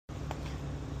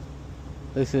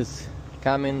This is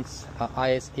Cummins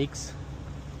ISX,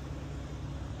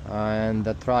 and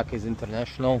the truck is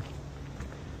International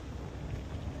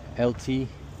LT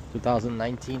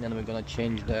 2019, and we're gonna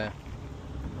change the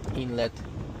inlet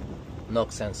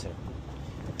NOx sensor.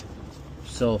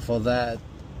 So for that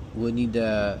we need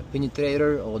a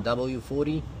penetrator or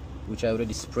W40, which I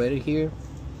already sprayed it here.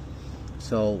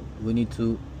 So we need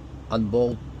to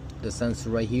unbolt the sensor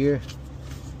right here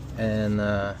and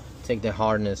take the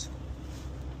harness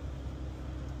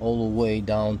all the way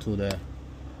down to the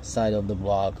side of the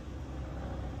block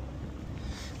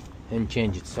and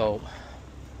change it. So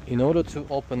in order to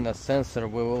open the sensor,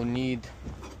 we will need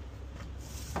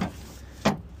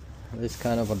this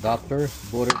kind of adapter,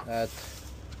 bought it at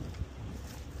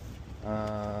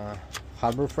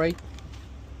Harbor Freight,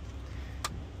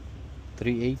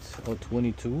 3/8 or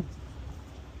 22.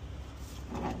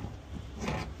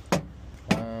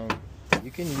 You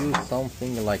can use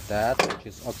something like that, which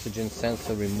is oxygen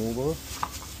sensor remover.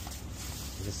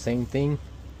 It's the same thing.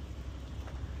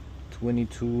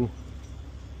 22,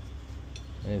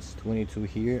 and it's 22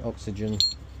 here, oxygen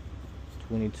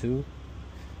 22.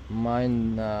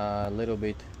 Mine a little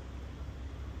bit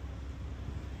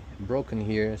broken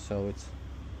here, so it's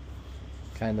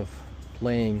kind of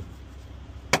playing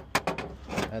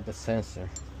at the sensor.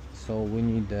 So we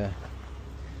need the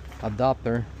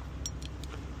adapter.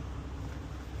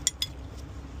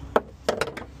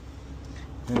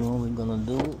 And what we're gonna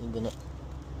do, we're gonna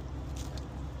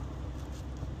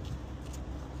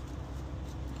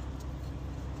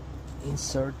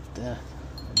insert the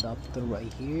adapter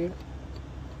right here.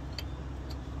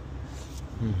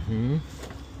 There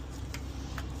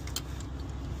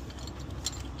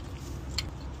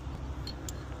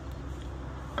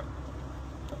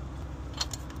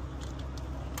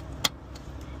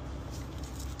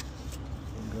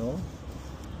we go.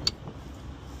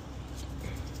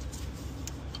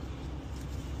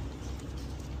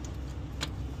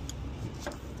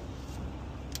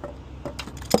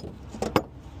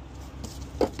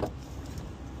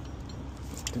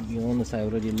 To be honest, I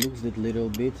already loosed it a little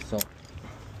bit, so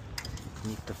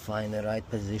need to find the right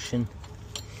position.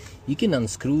 You can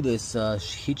unscrew this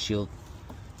heat shield,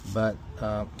 but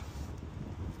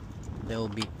there will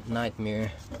be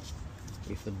nightmare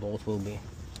if the bolt will be.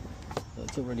 So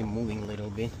it's already moving a little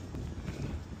bit.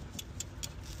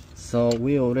 So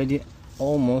we already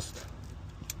almost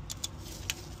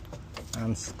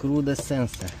unscrew the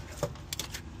sensor,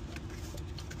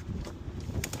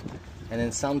 and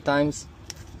then sometimes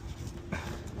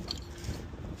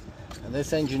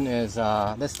this engine is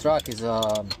this truck is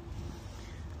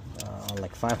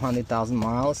like 500,000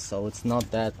 miles, so it's not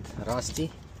that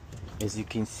rusty. As you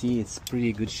can see, it's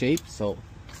pretty good shape, so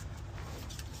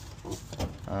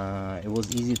it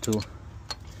was easy to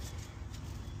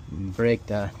break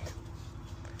the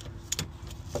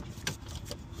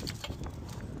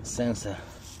sensor.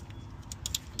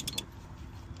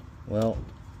 Well,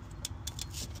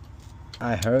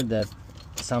 I heard that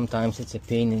sometimes it's a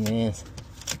pain in the ass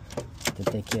to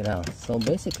take it out. So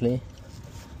basically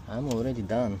I'm already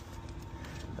done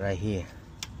right here,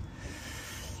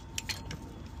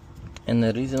 and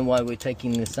the reason why we're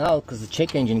taking this out, because the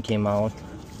check engine came out.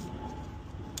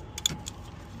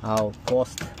 I'll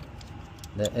post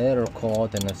the error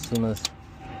code, and as soon as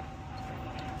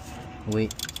we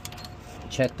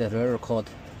check the error code,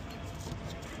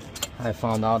 I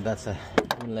found out that's a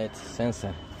inlet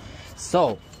sensor.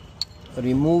 So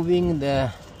removing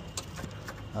the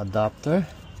adapter,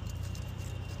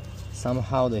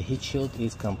 somehow the heat shield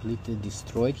is completely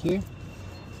destroyed here.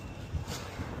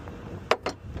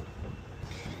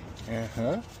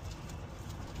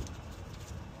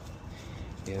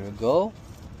 Here we go.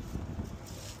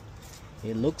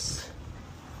 It looks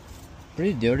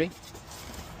pretty dirty.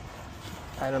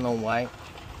 I don't know why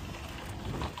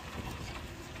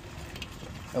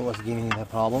it was giving me the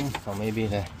problem. So maybe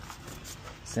the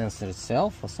sensor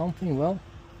itself or something. Well,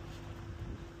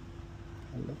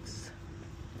 it looks,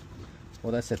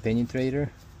 well, that's a penetrator.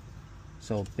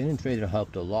 So penetrator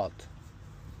helped a lot.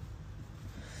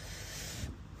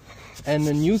 And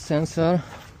the new sensor,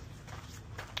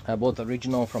 I bought the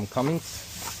original from Cummins.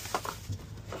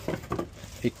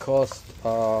 It cost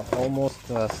almost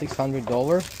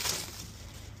 $600,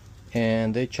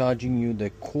 and they're charging you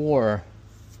the core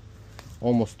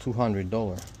almost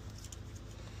 $200.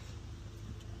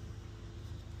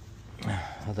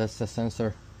 That's the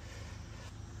sensor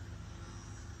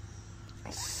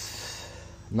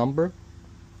number.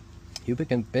 You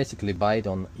can basically buy it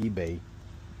on eBay.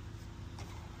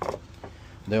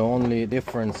 The only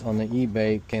difference on the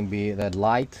eBay can be that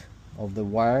light of the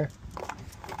wire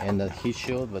and the heat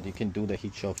shield, but you can do the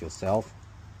heat shield yourself.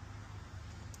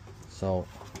 So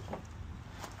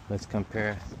let's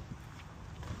compare.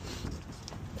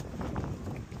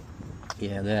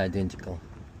 Yeah, they're identical.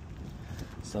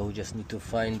 So we just need to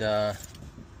find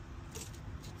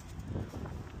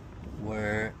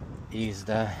where is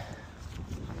the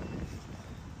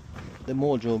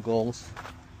module goes,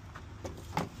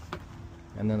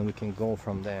 and then we can go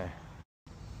from there.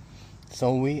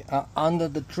 So we are under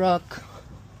the truck,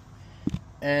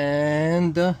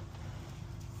 and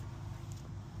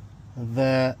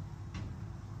the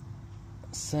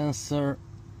sensor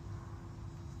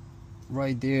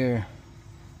right there.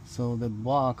 So the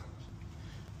block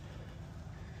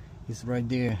is right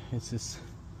there. It's this,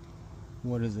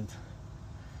 what is it,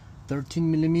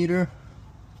 13 millimeter?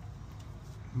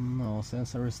 No,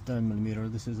 sensor is 10 millimeter.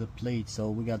 This is a plate. So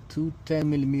we got two 10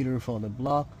 millimeter for the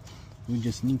block. We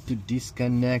just need to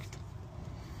disconnect.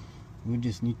 We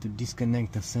just need to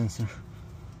disconnect the sensor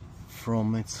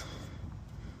from its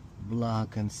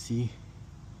block and see,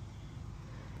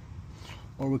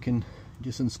 or we can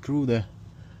just unscrew the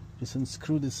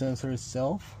sensor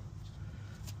itself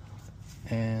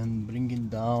and bring it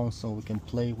down so we can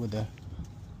play with the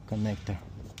connector.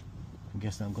 I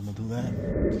guess I'm gonna do that.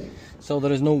 So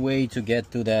there is no way to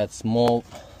get to that small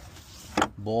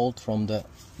bolt from the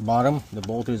bottom. The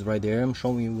bolt is right there. I'm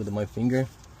showing you with my finger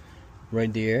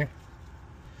right there,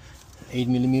 8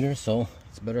 millimeter. So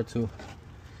it's better to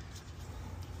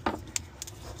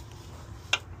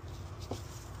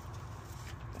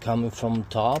coming from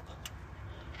top,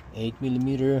 8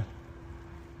 millimeter.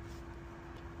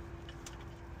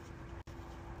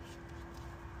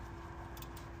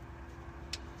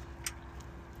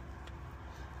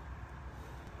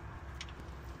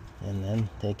 And then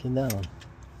take it down,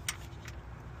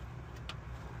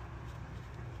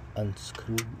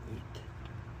 unscrew it.